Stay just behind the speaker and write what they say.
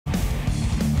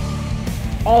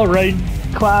Alright,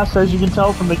 class, as you can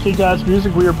tell from the kick-ass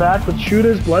music, we are back with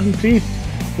Shootas Blood Teef.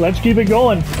 Let's keep it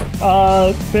going.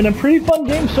 Been a pretty fun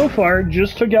game so far.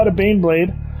 Just took out a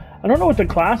Baneblade. I don't know what the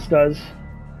class does.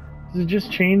 Does it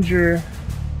just change your...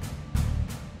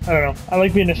 I don't know. I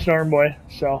like being a Storm Boy,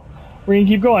 so we're gonna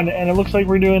keep going. And it looks like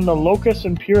we're doing the Locust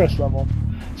and Purist level.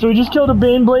 So we just killed a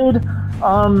Baneblade.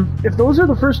 If those are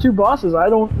the first two bosses, I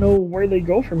don't know where they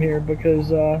go from here because,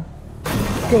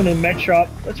 going to the mech shop.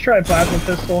 Let's try a plasma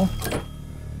pistol.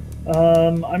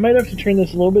 I might have to turn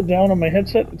this a little bit down on my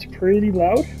headset. It's pretty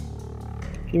loud.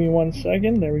 Give me 1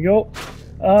 second. There we go.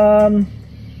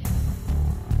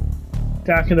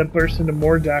 Daka that bursts into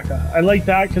more Daka. I like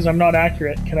that because I'm not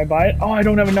accurate. Can I buy it? Oh, I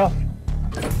don't have enough.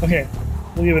 Okay,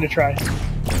 we'll give it a try.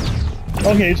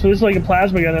 Okay, so this is like a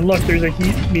plasma gun, and look, there's a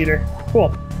heat meter.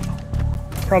 Cool.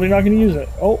 Probably not going to use it.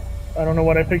 Oh, I don't know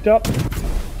what I picked up.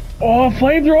 Oh,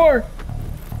 flamethrower!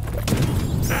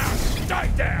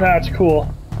 That's cool.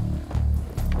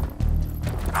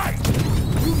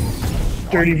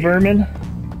 Dirty vermin.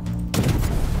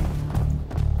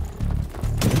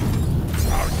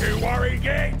 Don't you worry,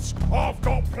 Gates. I've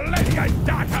got plenty of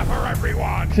data for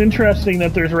everyone. It's interesting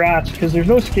that there's rats because there's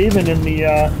no Skaven in the.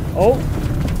 Oh,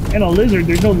 and a lizard.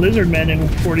 There's no lizard men in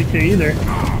 40k either.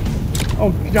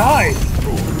 Oh, die!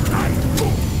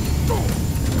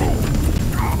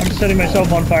 I'm setting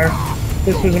myself on fire.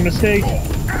 This was a mistake.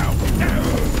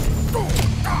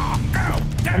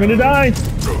 I'm gonna die!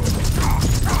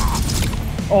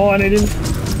 Oh, and I didn't...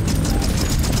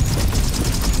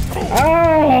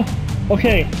 Ah!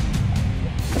 Okay.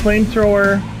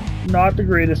 Flamethrower, not the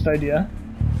greatest idea.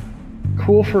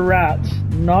 Cool for rats,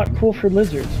 not cool for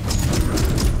lizards.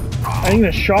 I think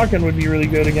the shotgun would be really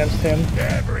good against him.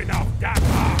 Never enough data.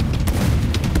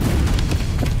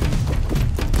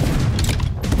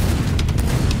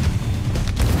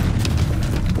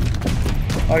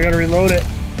 I gotta reload it.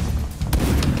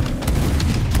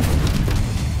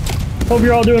 Hope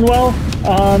you're all doing well.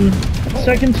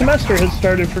 Second semester has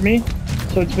started for me,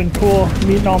 so it's been cool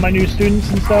meeting all my new students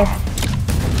and stuff.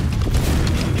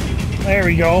 There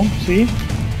we go, see?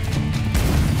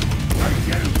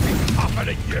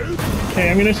 Okay,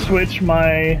 I'm gonna switch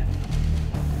my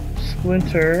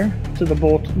Splinter to the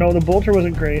Bolt. No, the Bolter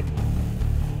wasn't great.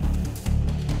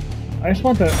 I just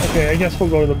want the... Okay, I guess we'll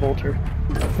go to the Bolter.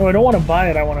 No, I don't want to buy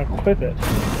it, I want to equip it.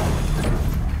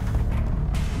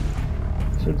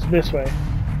 So it's this way.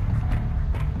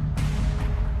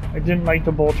 I didn't like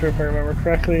the Bolter if I remember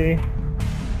correctly.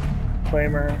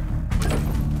 Flamer.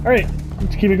 Alright,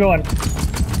 let's keep it going.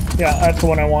 Yeah, that's the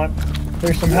one I want.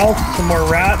 There's some health, some more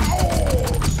rats.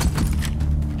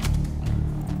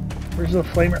 Where's the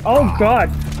Flamer? Oh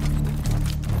god!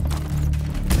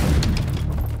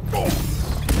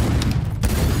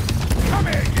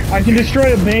 I can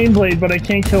destroy a Baneblade, but I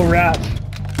can't kill rats.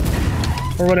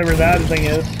 Or whatever that thing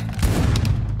is.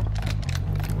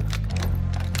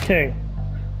 Okay.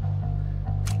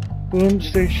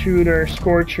 Boomstick shooter,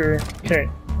 Scorcher. Okay.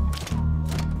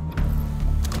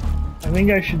 I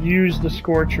think I should use the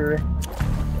Scorcher.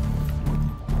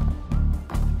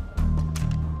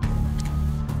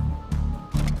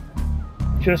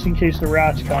 Just in case the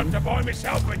rats come. To buy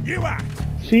myself a new act.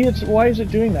 See, it's why is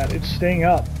it doing that? It's staying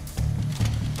up.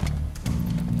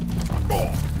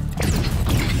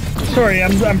 Sorry,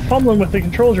 I'm fumbling with the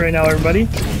controls right now, everybody.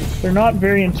 They're not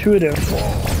very intuitive.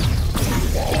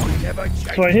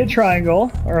 So I hit triangle,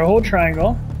 or I hold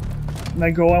triangle, and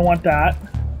I go, I want that.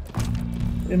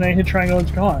 And I hit triangle,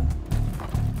 it's gone.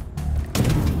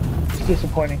 It's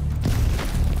disappointing.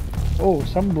 Oh,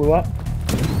 something blew up.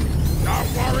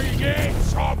 Don't worry,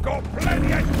 kids. I've got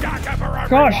plenty of data for everyone.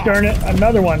 Gosh darn it,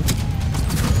 another one.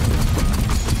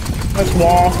 Let's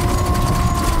wall.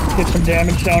 Get some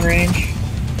damage downrange.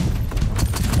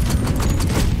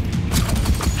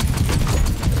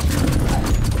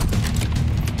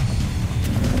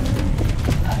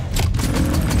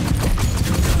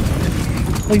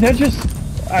 Like, that just...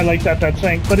 I like that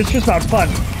sank, but it's just not fun.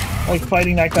 Like,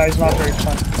 fighting that guy is not very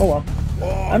fun. Oh well.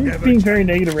 I'm being very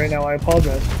negative right now, I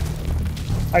apologize.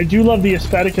 I do love the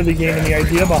aesthetic of the game and the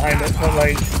idea behind it, but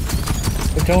like...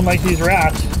 I don't like these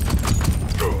rats.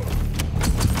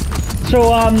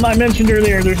 So, I mentioned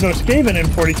earlier there's no Skaven in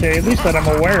 40k, at least that I'm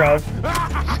aware of.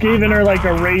 Skaven are like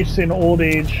a race in old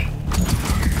age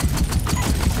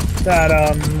that,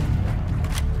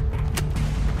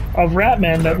 of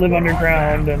ratmen that live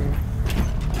underground, and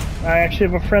I actually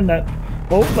have a friend that...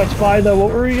 Oh, let's buy the...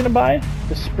 What were we gonna buy?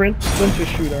 The Splinter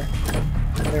shooter.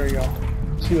 There we go.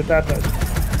 Let's see what that does.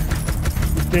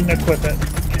 Didn't equip it.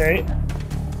 Okay.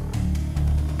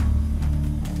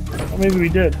 Well, maybe we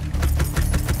did.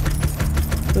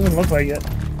 Doesn't look like it.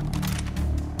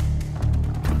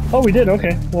 Oh, we did.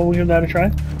 Okay. Well, we'll give that a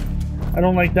try. I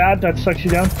don't like that. That sucks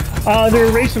you down. They're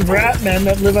a race of rat men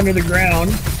that live under the ground.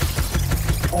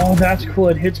 Oh, that's cool.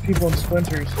 It hits people in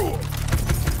splinters.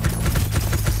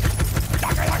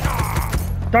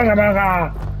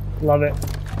 Love it.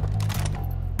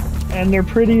 And they're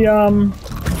pretty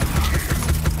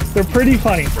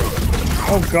funny.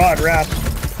 Oh god, rats.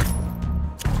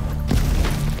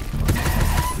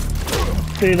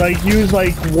 They like use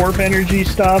like warp energy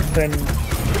stuff, and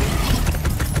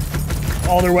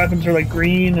all their weapons are like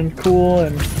green and cool,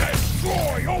 and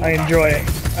I enjoy it.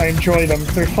 I enjoy them.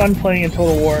 They're fun playing in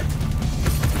Total War.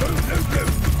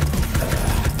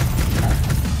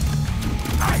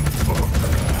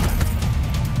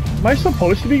 Am I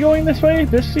supposed to be going this way?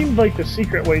 This seemed like the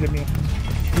secret way to me.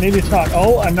 Maybe it's not.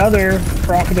 Oh, another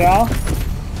crocodile.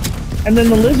 And then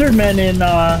the lizard men in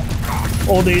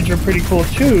Old Age are pretty cool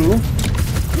too,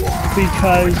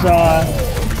 because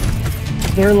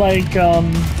they're like,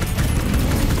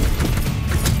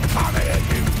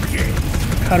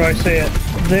 how do I say it?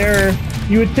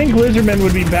 You would think lizard men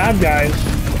would be bad guys,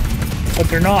 but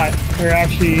they're not. They're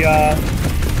actually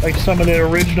like some of the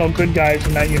original good guys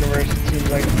in that universe, it seems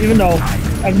like. Even though,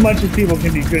 as much as people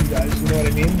can be good guys, you know what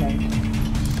I mean? Like,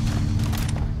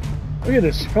 look at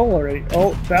this skull already.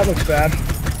 Oh, that looks bad.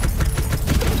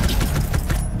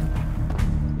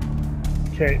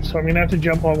 Okay, so I'm gonna have to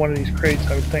jump on one of these crates,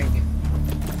 I would think.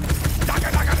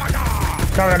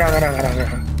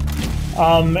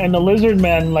 And the lizard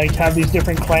men, like, have these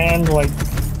different clans, like...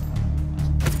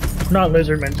 Not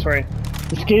lizard men, sorry.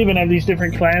 The Skaven have these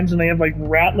different clans, and they have, like,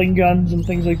 rattling guns and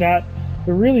things like that.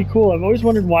 They're really cool. I've always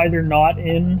wondered why they're not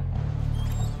in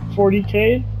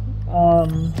 40k.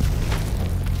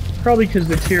 Probably because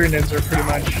the Tyranids are pretty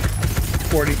much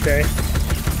 40k.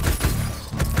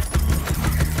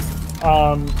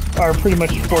 Are pretty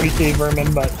much 40k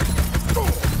vermin, but...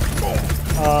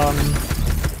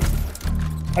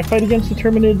 I fight against the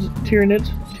Tyranids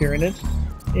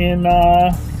in,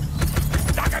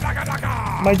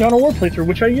 my Dawn of War playthrough,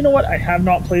 which you know what? I have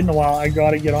not played in a while. I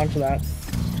gotta get onto that.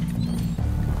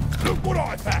 Look what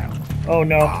I found. Oh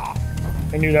no.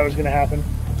 I knew that was gonna happen.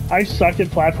 I suck at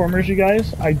platformers, you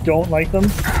guys. I don't like them.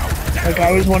 Like,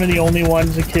 I was one of the only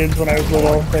ones, the kids, when I was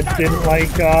little, that didn't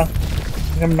like,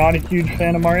 I'm not a huge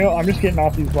fan of Mario. I'm just getting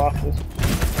off these boxes.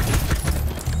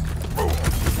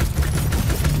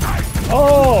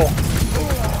 Oh!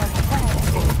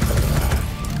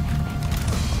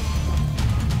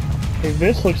 Okay,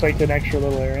 this looks like an extra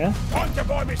little area. Time to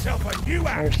buy myself a new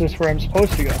or is this where I'm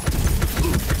supposed to go?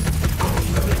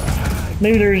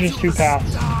 Maybe there's just two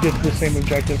paths to get to the same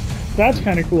objective. That's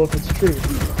kind of cool if it's true.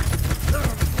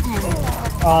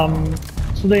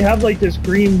 So they have like this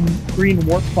green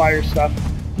warp fire stuff.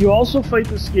 You also fight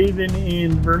the Skaven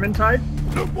in Vermintide,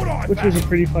 which was a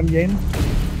pretty fun game.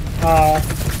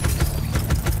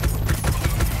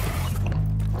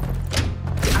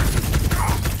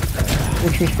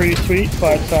 Which was pretty sweet,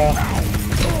 but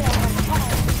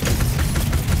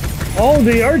oh,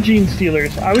 they are gene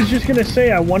stealers. I was just gonna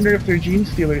say, I wonder if they're gene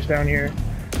stealers down here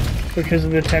because of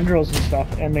the tendrils and stuff,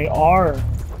 and they are.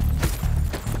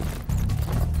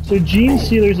 So gene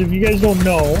stealers, if you guys don't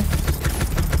know,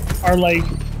 are like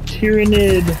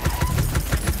Tyranid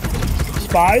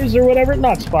spies or whatever.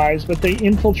 Not spies, but they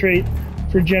infiltrate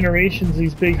for generations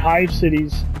these big hive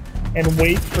cities and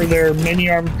wait for their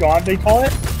many-armed god, they call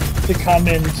it, to come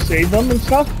and save them and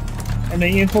stuff. And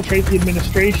they infiltrate the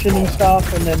administration and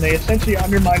stuff, and then they essentially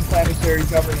undermine planetary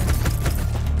governance.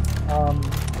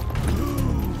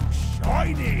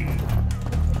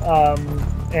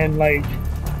 And like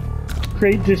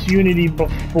create disunity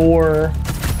before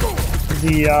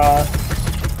the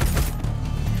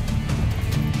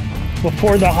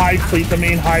Hive Fleet, the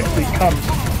main Hive Fleet, comes.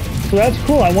 So that's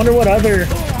cool. I wonder what other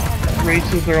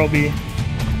races there'll be.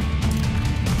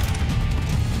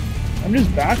 I'm just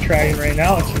backtracking right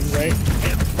now, it seems like.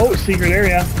 Oh, secret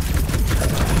area.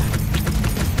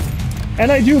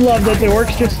 And I do love that the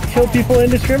orcs just kill people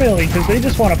indiscriminately, because they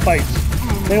just want to fight.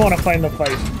 They want to find the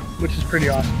fight, which is pretty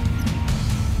awesome.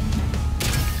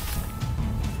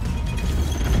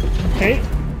 Okay.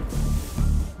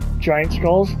 Giant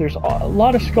skulls. There's a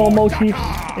lot of skull motifs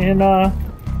in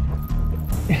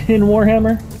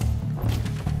Warhammer.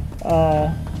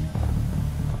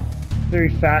 Very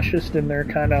fascist in their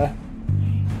kind of...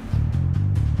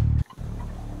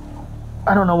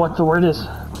 I don't know what the word is.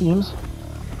 Themes?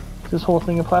 This whole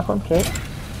thing a platform? Okay.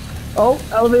 Oh,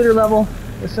 elevator level.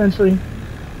 Essentially.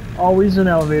 Always an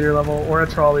elevator level, or a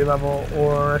trolley level,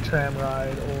 or a tram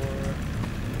ride, or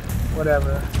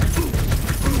whatever.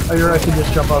 I could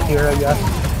just jump up here, I guess.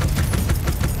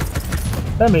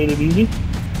 That made it easy.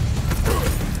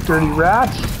 Dirty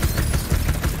rats.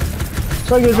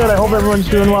 So like I said, I hope everyone's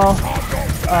doing well.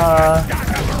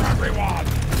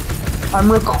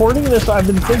 I'm recording this, I've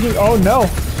been thinking, oh no!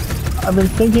 I've been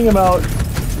thinking about,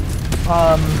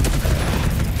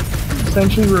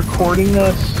 essentially recording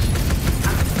this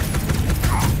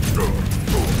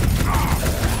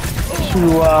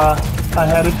to,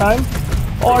 ahead of time.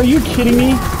 Oh, are you kidding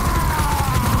me?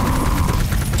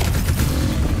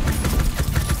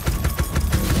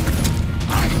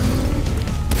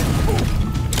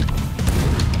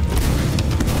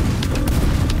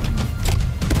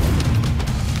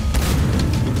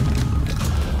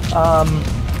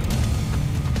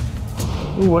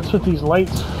 Ooh, what's with these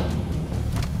lights?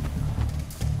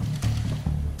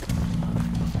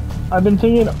 I've been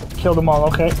thinking, kill them all,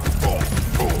 okay.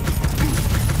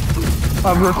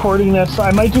 I'm recording this.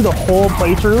 I might do the whole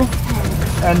playthrough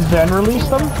and then release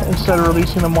them instead of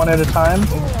releasing them one at a time.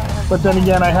 But then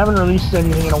again, I haven't released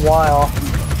anything in a while.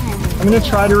 I'm gonna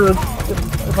try to,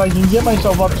 if I can get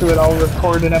myself up to it, I'll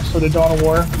record an episode of Dawn of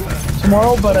War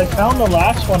tomorrow, but I found the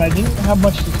last one I didn't have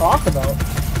much to talk about.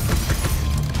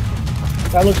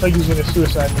 That looks like he's gonna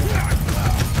suicide me.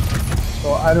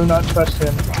 So I do not trust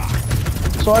him.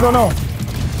 So I don't know.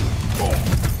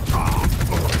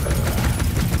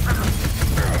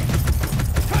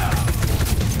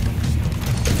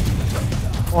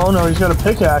 Oh no, he's got a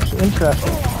pickaxe.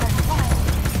 Interesting.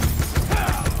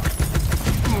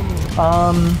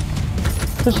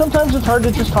 Because sometimes it's hard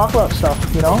to just talk about stuff,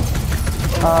 you know?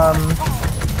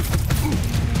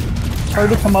 It's hard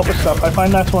to come up with stuff. I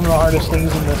find that's one of the hardest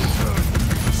things in this.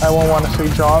 I won't want to say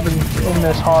job in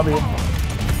this hobby.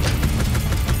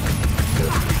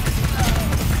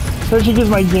 Especially because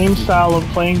my game style of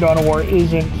playing Dawn of War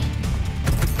isn't...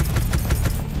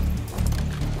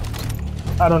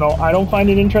 I don't know, I don't find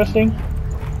it interesting.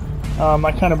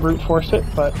 I kind of brute force it,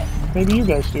 but maybe you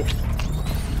guys do.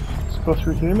 Let's go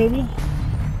through here maybe?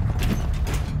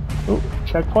 Oh,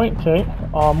 checkpoint, okay.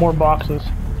 More boxes.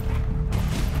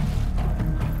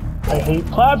 I hate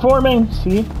platforming!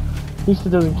 See? At least it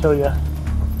doesn't kill you.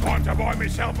 Want to buy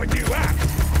myself a new axe?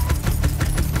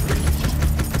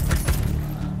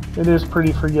 It is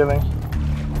pretty forgiving.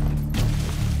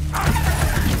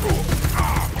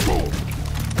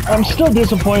 I'm still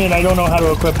disappointed I don't know how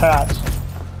to equip hats.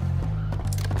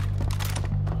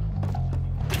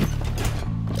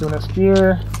 Doing a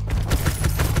spear.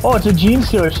 Oh, it's a gene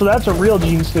stealer, so that's a real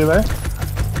gene stealer.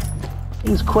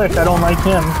 He's quick, I don't like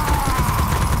him.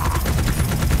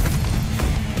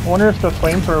 I wonder if the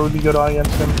flamethrower would be good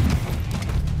against him.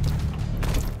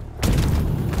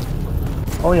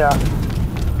 Oh yeah.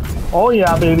 Oh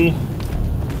yeah, baby.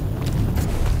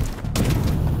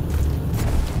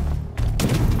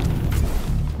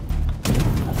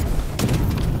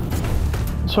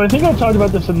 So I think I talked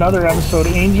about this in another episode.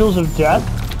 Angels of Death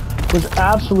was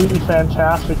absolutely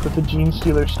fantastic with the gene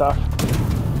stealer stuff.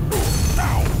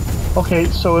 Okay,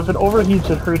 so if it overheats,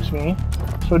 it hurts me.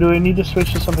 So do I need to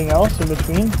switch to something else in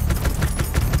between?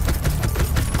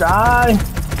 Die!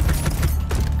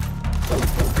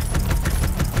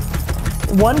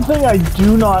 One thing I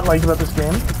do not like about this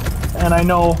game, and I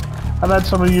know I've had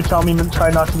some of you tell me to try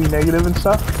not to be negative and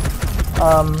stuff,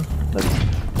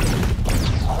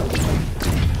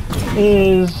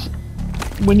 is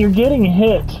when you're getting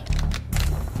hit,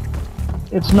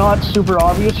 it's not super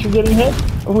obvious you're getting hit.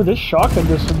 Oh, this shotgun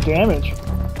does some damage.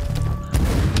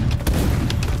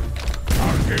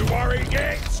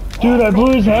 Dude, I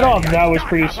blew his head off. That was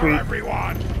pretty sweet.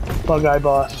 Bug Eye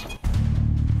Boss.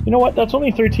 You know what? That's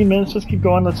only 13 minutes. Let's keep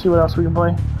going. Let's see what else we can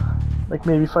play. Like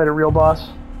maybe fight a real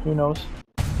boss. Who knows?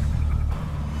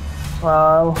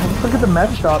 Let's look at the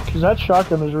mech shop, because that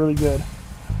shotgun is really good.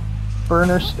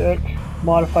 Burner stick,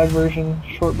 modified version,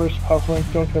 short burst powerful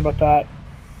length. Don't care about that.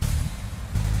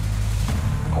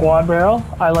 Quad barrel.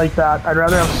 I like that. I'd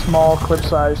rather have small clip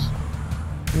size.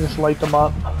 And just light them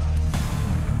up.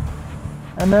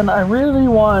 And then I really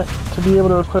want to be able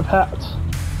to equip hats.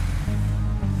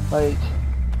 Like,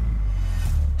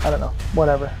 I don't know,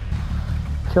 whatever.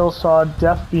 Kill saw,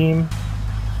 death beam.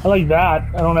 I like that.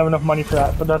 I don't have enough money for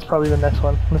that, but that's probably the next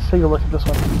one. Let's take a look at this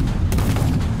one.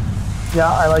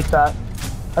 Yeah, I like that.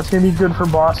 That's gonna be good for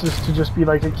bosses to just be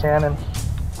like a cannon.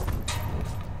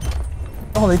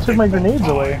 Oh, they took my grenades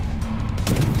away.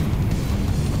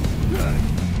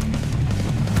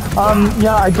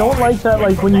 Yeah, I don't like that,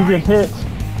 like, when you get hit.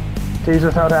 Days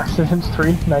Without Accidents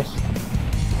 3, nice.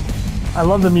 I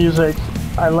love the music.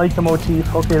 I like the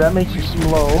motif. Okay, that makes you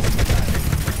slow.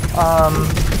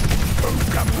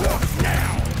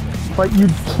 but you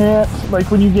can't, like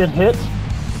when you get hit,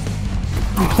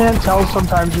 you can't tell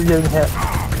sometimes you're getting hit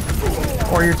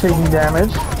or you're taking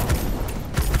damage.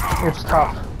 It's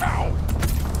tough.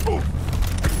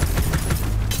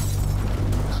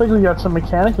 Looks like we got some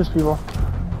Mechanicus people.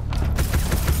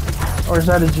 Or is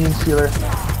that a Gene Stealer?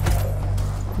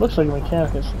 Looks like a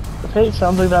Mechanicus. Okay, it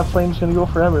sounds like that flame's gonna go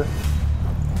forever.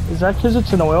 Is that because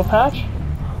it's an oil patch?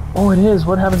 Oh, it is.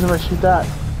 What happens if I shoot that?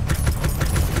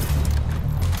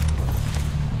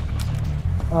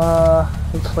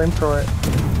 Let's flamethrower it.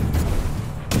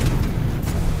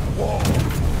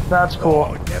 That's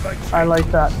cool. I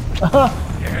like that.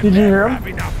 Did you hear him?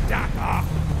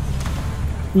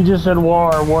 He just said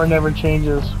war. War never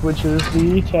changes, which is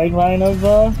the tagline of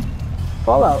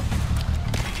Fallout.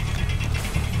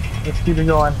 Let's keep it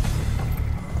going.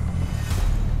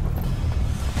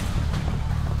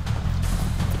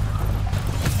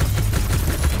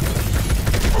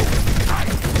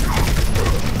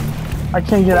 I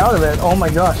can't get out of it. Oh my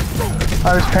gosh.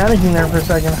 I was panicking there for a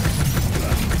second.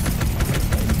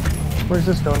 Where's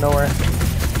this going? Nowhere.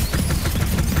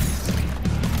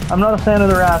 I'm not a fan of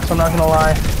the rats, I'm not gonna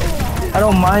lie. I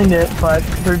don't mind it, but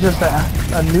they're just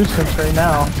a nuisance right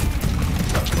now.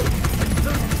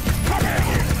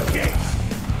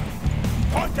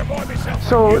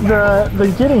 So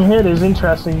the getting hit is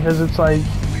interesting because it's like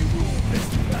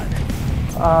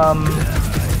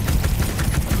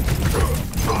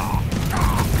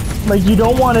you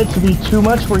don't want it to be too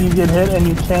much where you get hit and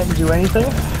you can't do anything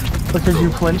because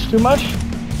you flinch too much.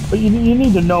 But you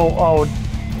need to know, oh,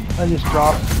 I just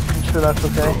dropped. I'm sure that's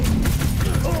okay.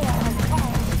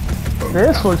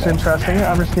 This looks interesting.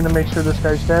 I'm just going to make sure this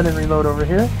guy's dead and reload over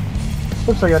here.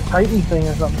 Looks like a Titan thing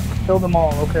or something. Kill them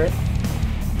all, okay.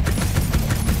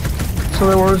 So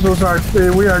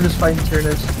we are just fighting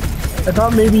Tyranids. I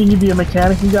thought maybe he'd be a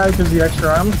mechanic guy because of the extra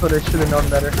arms, but I should have known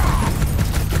better.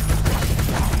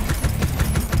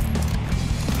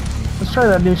 Let's try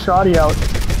that new shoddy out.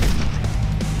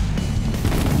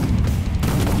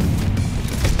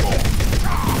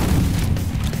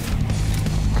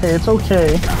 Okay, it's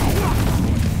okay.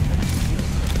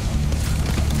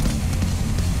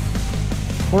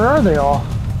 Where are they all?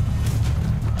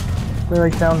 They're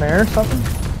like down there or something?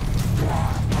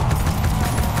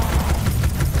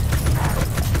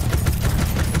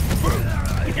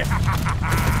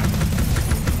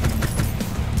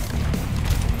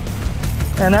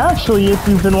 And actually, if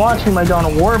you've been watching my Dawn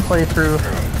of War playthrough,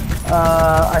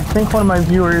 I think one of my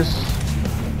viewers,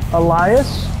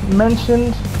 Elias,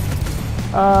 mentioned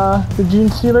the Gene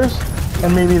Stealers,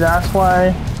 and maybe that's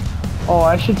why. Oh,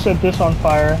 I should set this on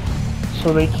fire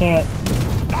so they can't.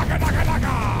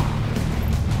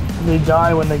 They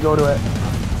die when they go to it.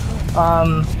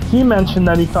 He mentioned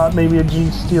that he thought maybe a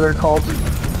Gene Stealer cult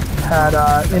had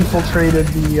infiltrated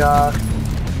the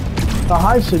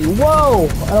Hive City. Whoa!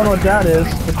 I don't know what that is,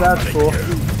 but that's cool.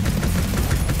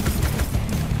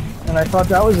 And I thought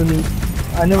that was a neat.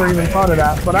 I never even thought of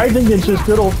that, but I think it's just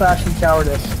good old-fashioned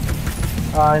cowardice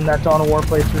in that Dawn of War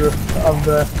playthrough of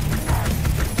the.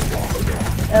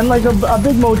 And like a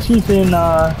big motif in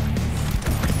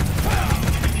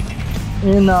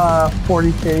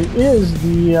 40K is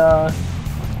the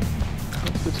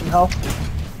let's get some health.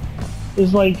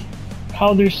 Is like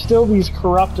how there's still these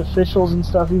corrupt officials and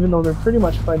stuff, even though they're pretty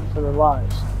much fighting for their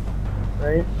lives,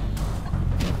 right?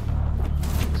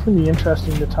 It's gonna be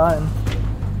interesting to time.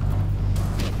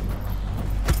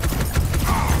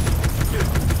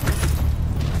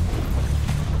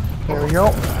 There we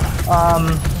go.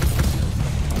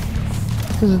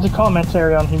 Because it's a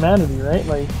commentary on humanity, right?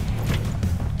 Like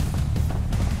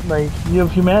you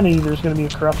have humanity, there's going to be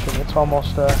corruption. It's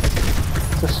almost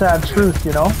it's a sad truth,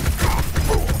 you know.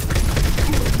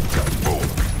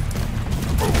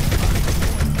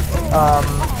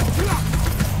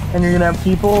 And you're going to have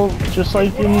people, just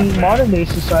like in modern day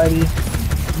society,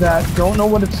 that don't know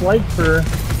what it's like for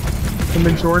the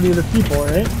majority of the people,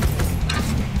 right?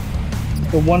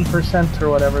 The 1% or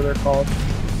whatever they're called.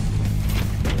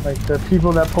 Like the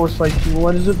people that post like,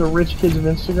 what is it, the rich kids of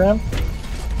Instagram?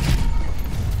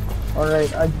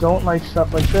 Alright, I don't like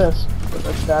stuff like this, but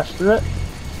let's dash through it.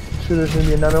 I'm sure there's going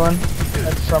to be another one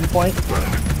at some point.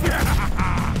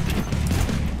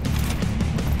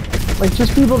 Like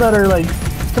just people that are like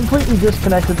completely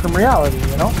disconnected from reality,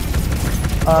 you know?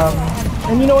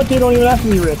 And you know what, they don't even have to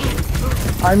be rich.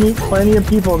 I meet plenty of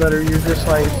people that are, you're just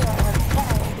like,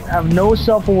 have no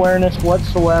self-awareness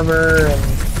whatsoever, and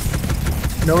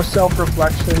no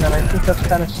self-reflection, and I think that's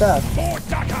kind of sad.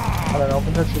 I don't know,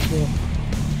 but that's just me.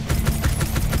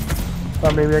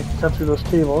 Thought maybe I could cut through those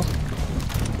cables.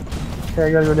 Okay,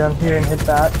 I gotta go down here and hit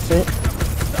that. See?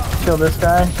 Kill this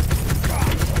guy.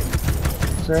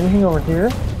 Is there anything over here?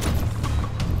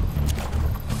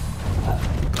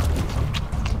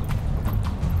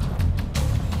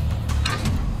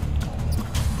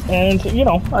 And, you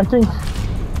know, I think,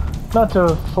 not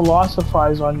to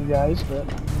philosophize on you guys, but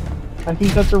I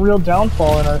think that's a real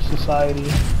downfall in our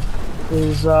society,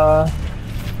 is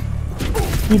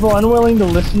people unwilling to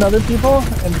listen to other people,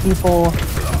 and people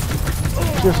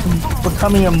just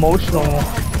becoming emotional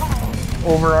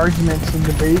over arguments and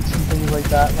debates and things like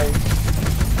that. Like,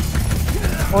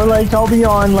 or like, I'll be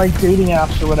on like dating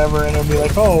apps or whatever, and it'll be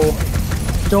like, oh,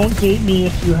 don't date me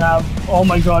if you have, oh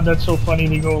my god, that's so funny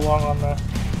to go along on the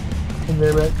thing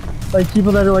there, but like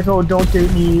people that are like, oh, don't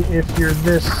date me if you're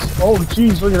this, oh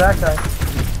geez, look at that guy.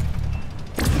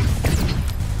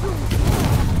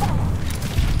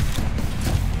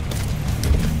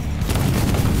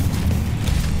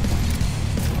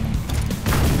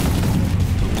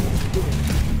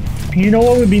 You know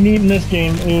what would be neat in this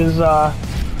game is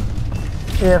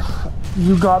if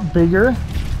you got bigger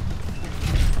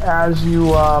as you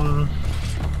won,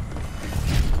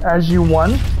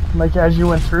 like as you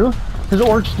went through, because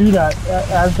orcs do that.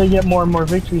 As they get more and more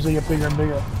victories, they get bigger and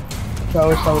bigger. So I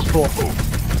always thought it was cool.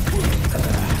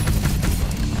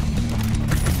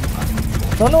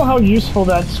 Don't know how useful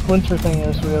that splinter thing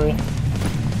is really.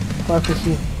 We'll have to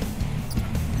see.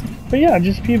 But yeah,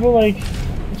 just people like,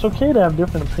 it's okay to have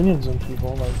different opinions than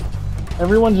people. Like,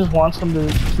 everyone just wants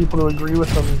people to agree with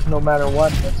them no matter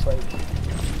what. It's like,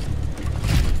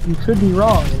 you could be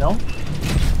wrong, you know?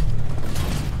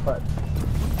 But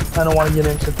I don't want to get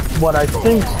into what I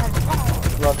think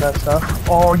about that stuff.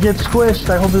 Oh, get squished!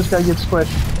 I hope this guy gets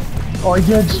squished. Oh, he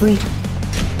did, sweet.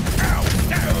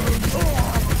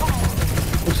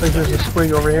 Looks like there's a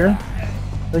sprig over here.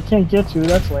 They can't get to,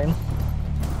 that's lame.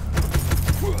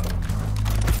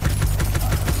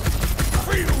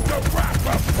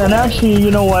 And actually,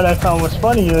 you know what I found was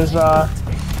funny is,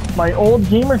 my old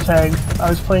gamer tag, I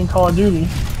was playing Call of Duty,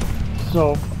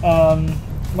 so,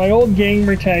 my old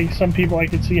gamer tag, some people I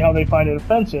could see how they find it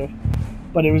offensive,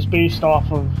 but it was based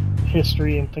off of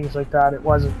history and things like that. It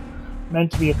wasn't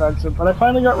meant to be offensive, but I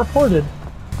finally got reported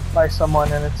by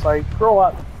someone, and it's like, grow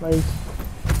up. Like,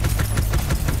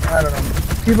 I don't know.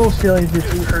 People's feelings get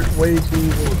hurt way too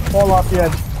easily. Fall off the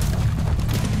edge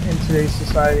in today's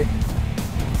society.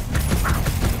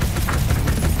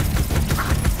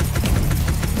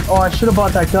 Oh, I should have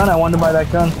bought that gun. I wanted to buy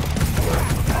that gun.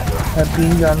 That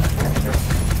beam gun.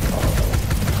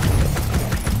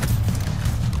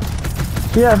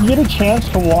 So yeah, if you get a chance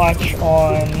to watch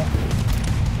on,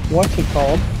 what's it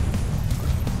called?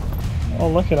 Oh,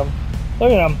 look at him.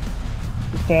 Look at him.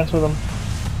 Just dance with him.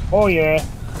 Oh yeah.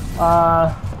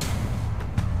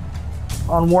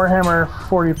 On Warhammer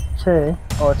 40k.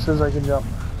 Oh, it says I can jump.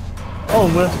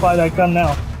 Oh, let's buy that gun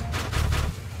now.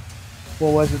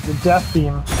 What was it? The death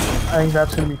beam. I think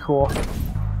that's gonna be cool.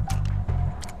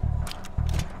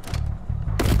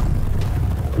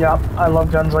 Yeah, I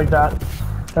love guns like that.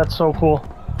 That's so cool.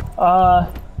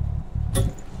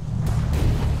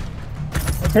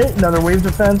 Okay, another wave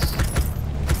defense.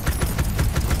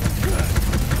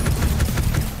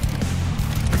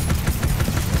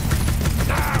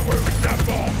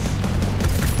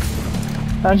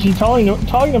 Actually,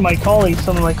 talking to my colleagues,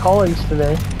 some of my colleagues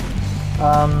today,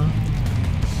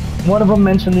 one of them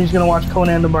mentioned he's going to watch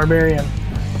Conan the Barbarian.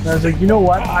 And I was like, you know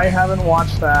what? I haven't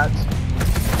watched that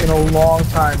in a long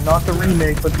time. Not the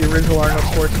remake, but the original Arnold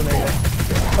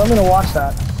Schwarzenegger. So I'm going to watch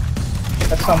that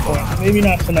at some point. Maybe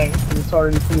not tonight, because it's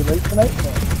already pretty late tonight.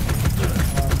 But,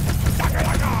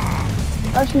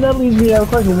 actually, that leads me to have a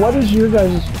question. What is your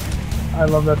guys'... I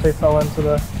love that they fell into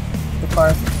the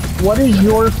fire. What is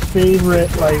your favorite,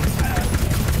 like,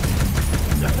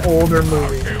 older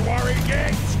movie?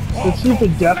 Let's see if the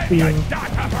death beam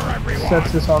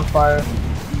sets this on fire.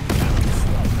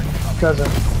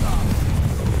 Doesn't.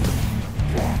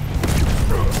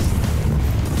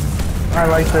 I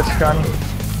like this gun.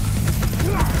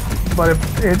 But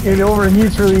it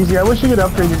overheats really easy. I wish you could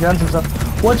upgrade your guns and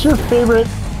stuff. What's your favorite,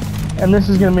 and this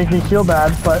is going to make me feel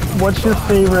bad, but what's your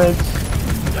favorite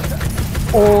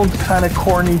old, kind of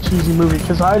corny, cheesy movie?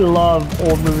 Because I love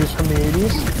old movies from the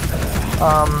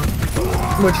 80s.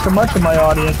 Which to much of my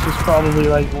audience is probably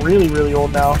like really, really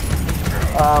old now.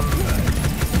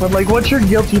 But like, what's your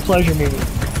guilty pleasure movie?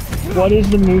 What is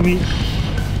the movie?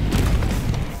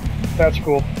 That's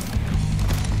cool.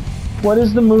 What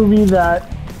is the movie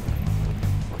that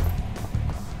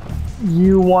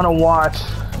you want to watch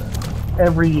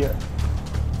every year?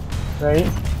 Right?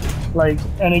 Like,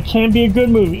 and it can't be a good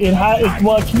movie. It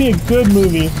can be a good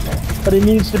movie, but it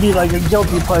needs to be like a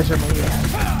guilty pleasure movie.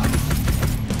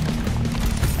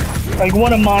 Like,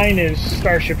 one of mine is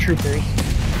Starship Troopers,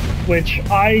 which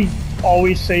I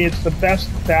always say it's the best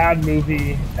bad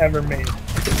movie ever made.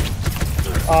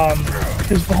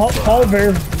 Because Paul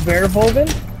Verhoeven,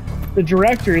 the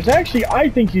director, is actually, I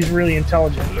think he's really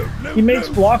intelligent. He makes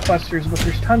blockbusters, but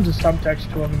there's tons of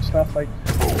subtext to him and stuff. Like,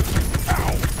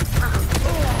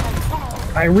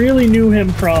 I really knew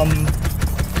him from,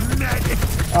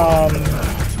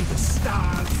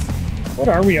 what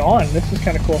are we on? This is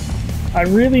kind of cool. I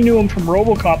really knew him from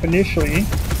RoboCop initially,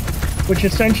 which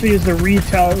essentially is the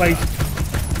retell, like,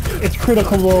 it's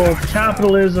critical of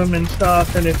capitalism and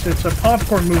stuff, and it's a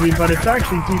popcorn movie, but it's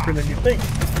actually deeper than you think.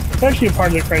 It's actually a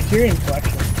part of the Criterion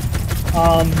Collection.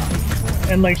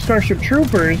 And like Starship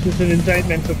Troopers is an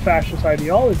indictment of fascist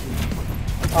ideology,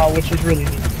 which is really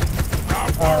neat.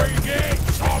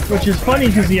 Which is funny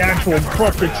because the actual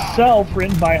book itself,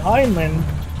 written by Heinlein,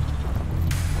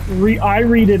 I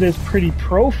read it as pretty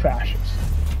pro-fascist.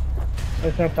 So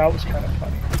I thought that was kind of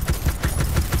funny.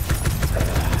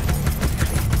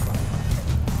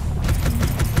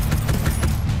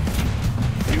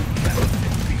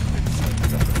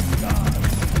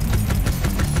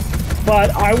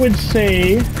 But I would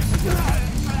say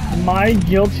my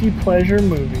guilty pleasure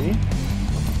movie,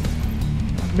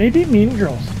 maybe Mean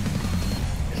Girls.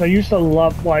 Because I used to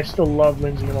love, well, I still love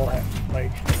Lindsay Lohan.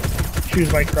 Like, she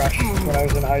was my crush when I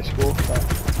was in high school. So,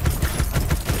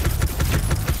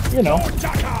 you know,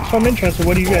 so I'm interested.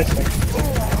 What do you guys think?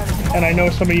 And I know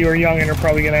some of you are young and are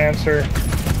probably going to answer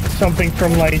something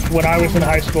from like when I was in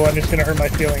high school and it's going to hurt my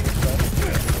feelings. But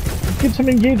let's get some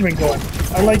engagement going.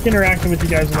 I like interacting with you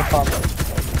guys in the comments.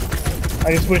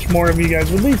 I just wish more of you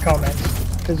guys would leave comments,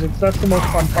 because that's the most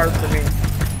fun part for me,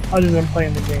 other than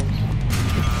playing the games.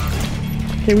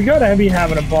 Okay, we gotta be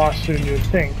having a boss soon, you would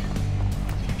think.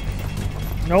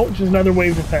 Nope, just another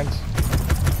wave defense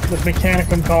with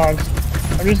Mechanicum cogs.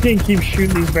 I'm just gonna keep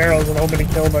shooting these barrels and hoping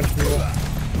to kill a bunch of people.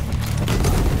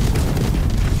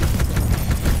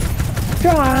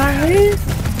 Die!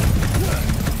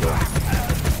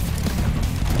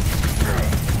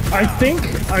 I think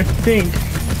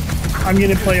I'm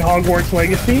gonna play Hogwarts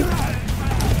Legacy.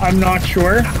 I'm not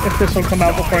sure if this will come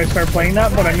out before I start playing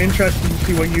that, but I'm interested to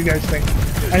see what you guys think.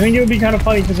 I think it would be kind of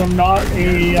funny because I'm not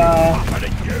a,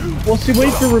 we'll see,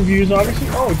 wait for reviews obviously.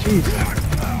 Oh jeez.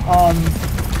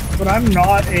 But I'm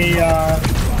not a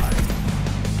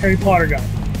Harry Potter guy.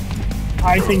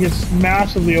 I think it's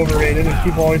massively overrated and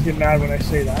people always get mad when I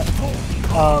say that.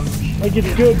 Like,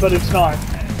 it's good, but it's not.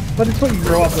 But it's what you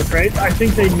grow up with, right? I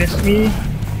think they missed me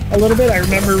a little bit. I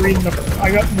remember reading I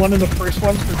got one of the first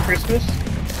ones for Christmas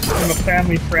from a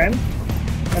family friend,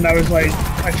 and I was like,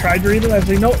 I tried to read it, I was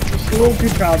like, nope, it's a little too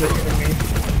childish for me.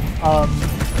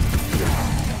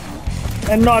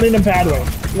 And not in a bad way.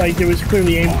 Like, it was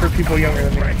clearly aimed for people younger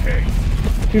than me.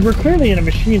 Dude, we're clearly in a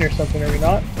machine or something, are we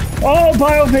not? Oh,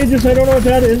 biophages, I don't know what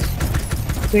that is.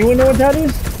 Does anyone know what that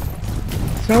is?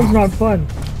 Sounds not fun.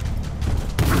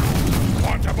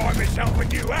 Quantify myself when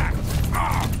you act.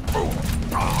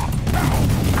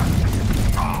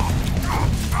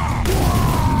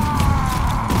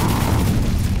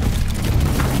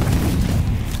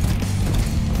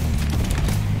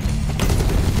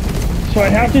 So I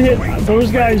have to hit,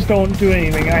 those guys don't do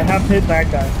anything, I have to hit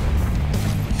that guy.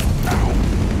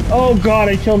 Oh god,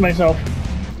 I killed myself.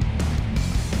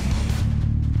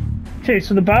 Okay,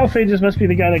 so the biophages must be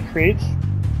the guy that creates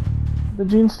the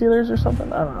gene stealers or something?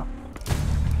 I don't know.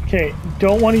 Okay,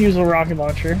 don't want to use a rocket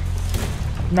launcher.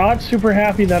 Not super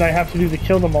happy that I have to do the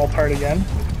kill them all part again.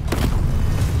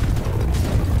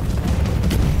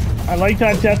 I like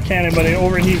that death cannon, but it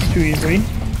overheats too easily.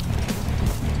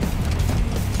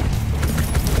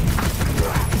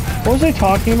 What was I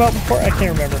talking about before? I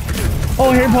can't remember.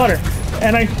 Oh, Harry Potter.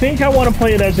 And I think I want to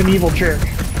play it as an evil jerk.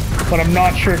 But I'm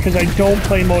not sure because I don't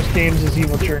play most games as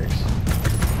evil jerks.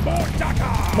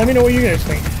 Let me know what you guys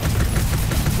think.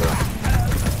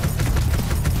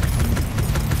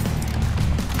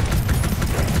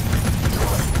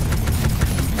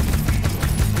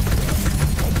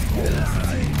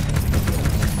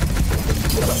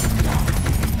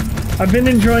 I've been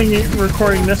enjoying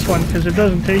recording this one because it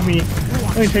doesn't take me,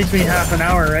 it only takes me half an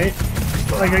hour, right?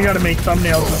 Like, I gotta make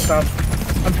thumbnails and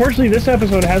stuff. Unfortunately, this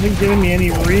episode hasn't given me any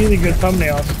really good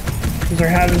thumbnails because there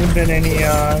hasn't been any,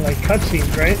 like,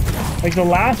 cutscenes, right? Like the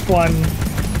last one,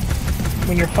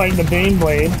 when you're fighting the Bane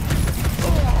Blade.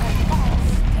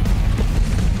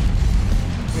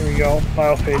 Here we go,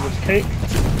 biophages, okay.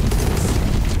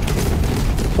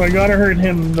 So I gotta hurt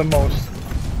him the most.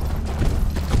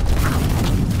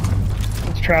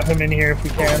 Let's trap him in here if we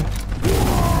can.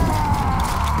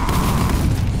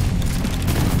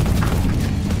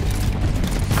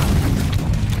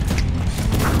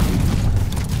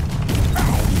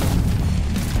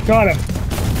 Got him.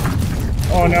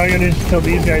 Oh, now you're gonna just kill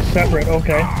these guys separate.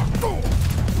 Okay.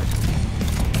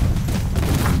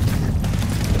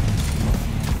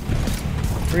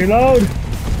 Reload!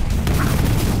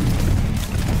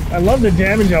 I love the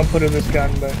damage output of this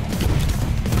gun, but...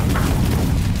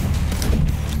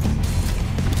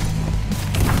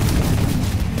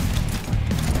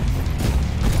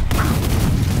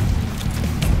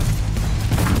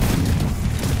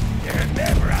 You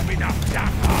never have enough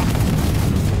data.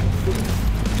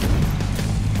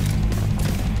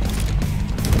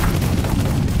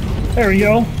 There we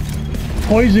go.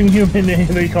 Poison human,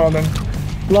 they call them.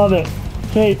 Love it.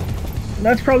 Okay,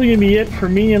 that's probably gonna be it for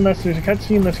me unless there's a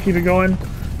cutscene. Let's keep it going.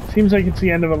 Seems like it's the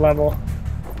end of a level.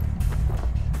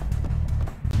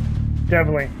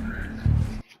 Definitely.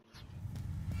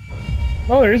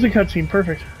 Oh, there is a cutscene.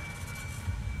 Perfect.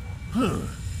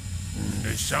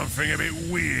 There's something a bit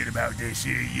weird about this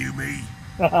here, Yumi.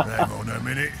 Hang on a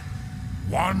minute.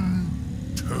 1,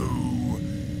 2,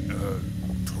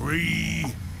 3.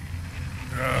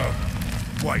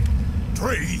 Wait,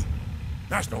 3?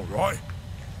 That's not right.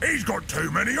 He's got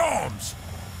too many arms.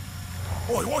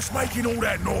 Oi, what's making all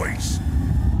that noise?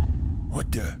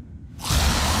 What the?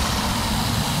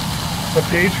 The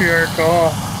Patriarch.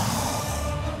 Oh.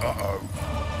 Uh-oh.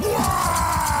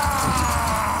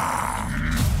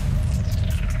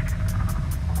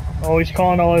 Oh, he's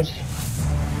calling all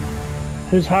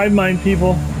his hive mind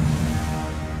people.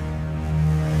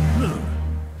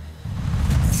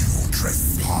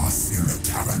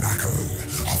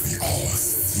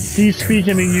 He's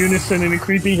speaking in unison in a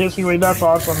creepy hissing way. That's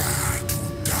awesome.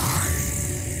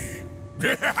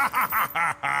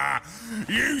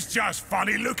 You's just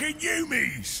funny looking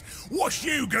Humies. What's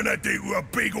you gonna do to a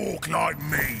big orc like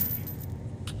me?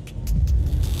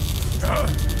 Huh?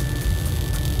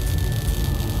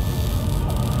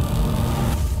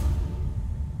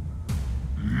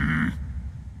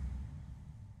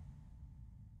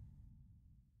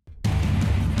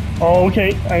 Oh, okay.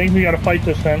 I think we gotta fight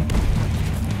this then.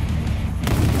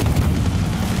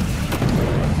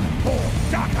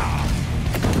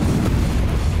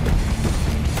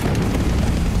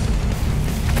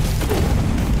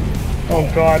 Oh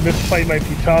god, this fight might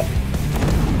be tough.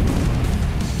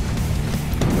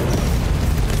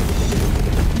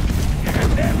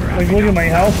 Like, look at my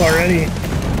health already.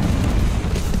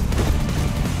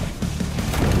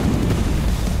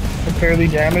 I barely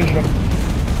damaged him.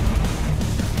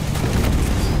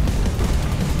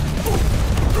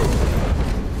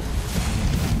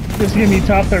 This is gonna be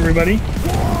tough, everybody.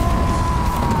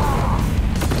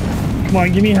 Come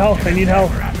on, give me health. I need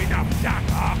health.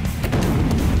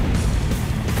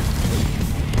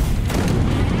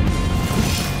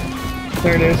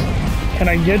 There it is. Can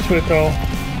I get to it though?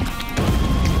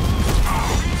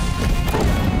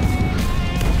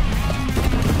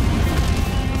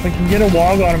 If I can get a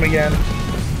wog on him again,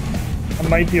 I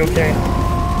might be okay.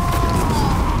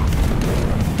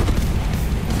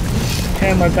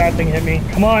 Can't let that thing hit me.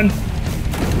 Come on!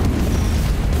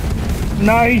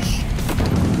 Nice!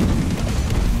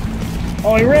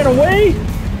 Oh, he ran away?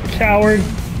 Coward.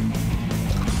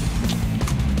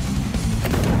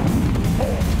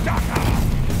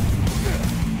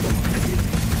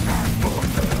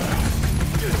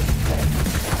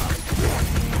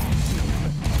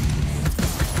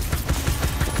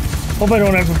 Hope I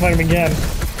don't have to fight him again.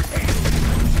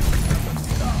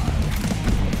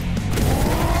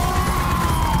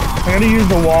 I gotta use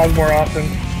the wog more often.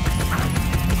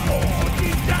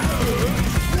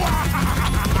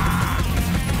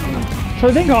 So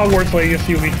I think Hogwarts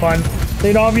Legacy would be fun.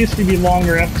 They'd obviously be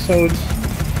longer episodes.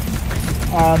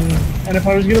 And if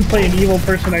I was gonna play an evil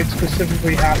person, I'd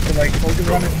specifically have to like focus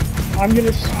on it. I'm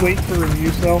gonna wait for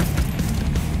reviews though.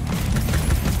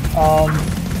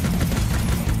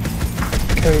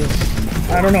 Because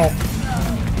I don't know.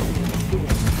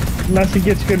 Unless it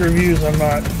gets good reviews, I'm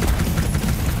not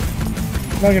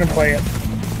gonna play it.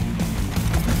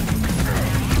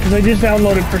 Because I just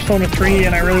downloaded Persona 3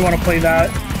 and I really want to play that.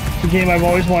 It's a game I've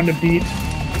always wanted to beat.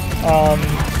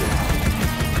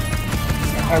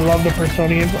 I love the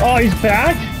Persona games. Oh, he's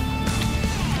back?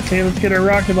 Okay, let's get our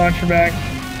rocket launcher back.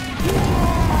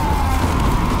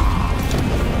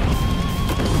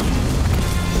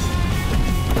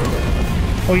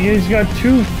 Oh, yeah, he's got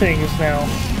 2 things now.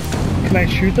 Can I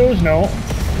shoot those? No.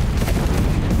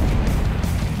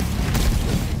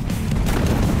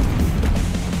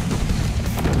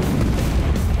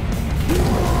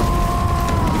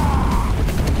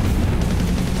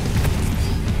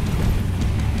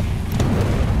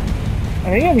 I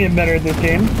think I'm getting better at this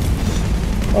game.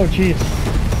 Oh, jeez.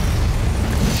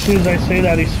 As soon as I say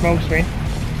that, he smokes me.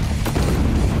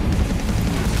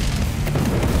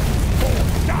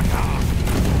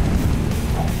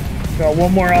 Got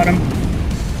one more on him.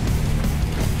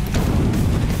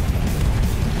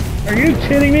 Are you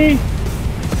kidding me?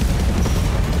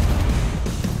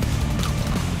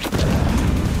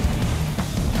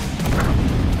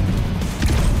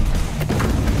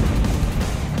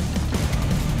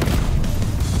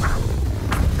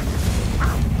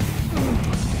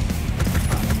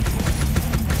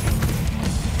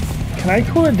 Can I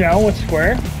cool it down with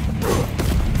square?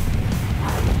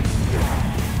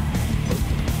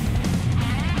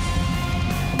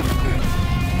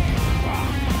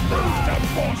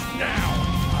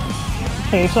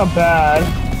 Okay, it's not bad.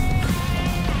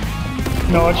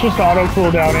 No, it's just auto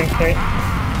cooldowning. Okay.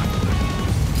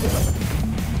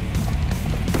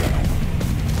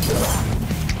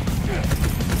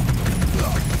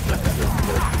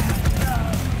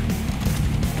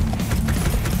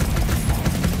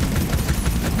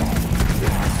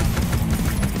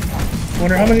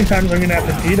 Wonder how many times I'm gonna have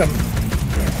to beat him.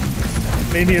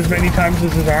 Maybe as many times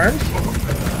as his arms.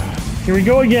 Here we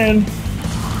go again.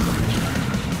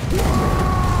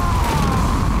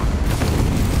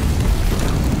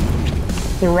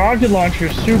 The rocket launcher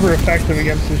is super effective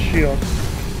against his shield.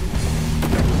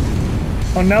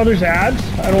 Oh, now there's ads?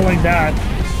 I don't like that.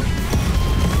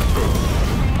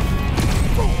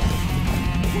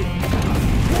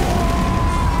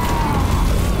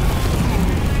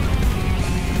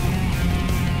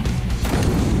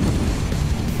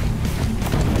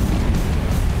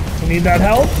 Need that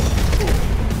help?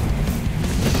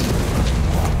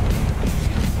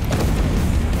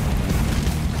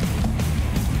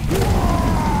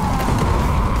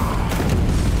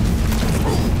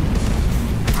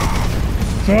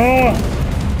 Oh!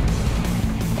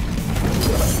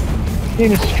 This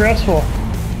game is stressful.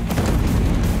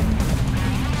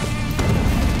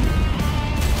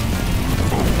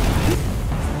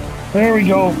 There we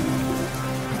go.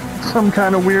 Some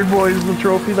kind of weird boy is the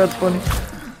trophy, that's funny.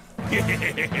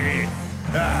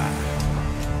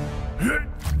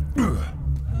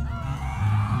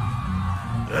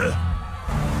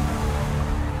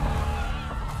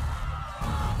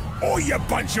 Oh, you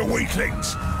bunch of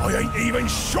weaklings! I ain't even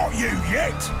shot you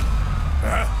yet!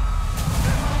 Huh?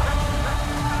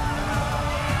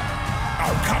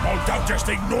 Oh, come on, don't just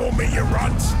ignore me, you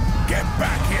runts! Get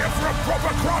back here for a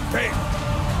proper crumping!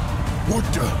 What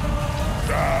the?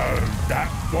 That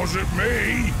wasn't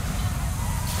me!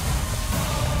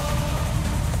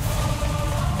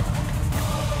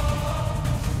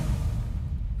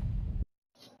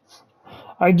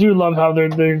 I do love how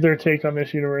their take on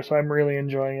this universe. I'm really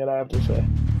enjoying it, I have to say.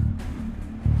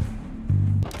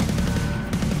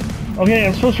 Okay,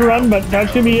 I'm supposed to run, but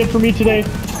that's gonna be it for me today.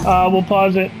 We'll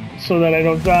pause it so that I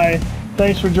don't die.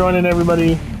 Thanks for joining,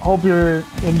 everybody. Hope you're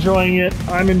enjoying it.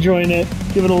 I'm enjoying it.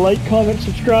 Give it a like, comment,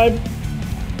 subscribe.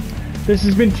 This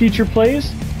has been Teacher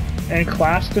Plays, and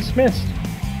class dismissed.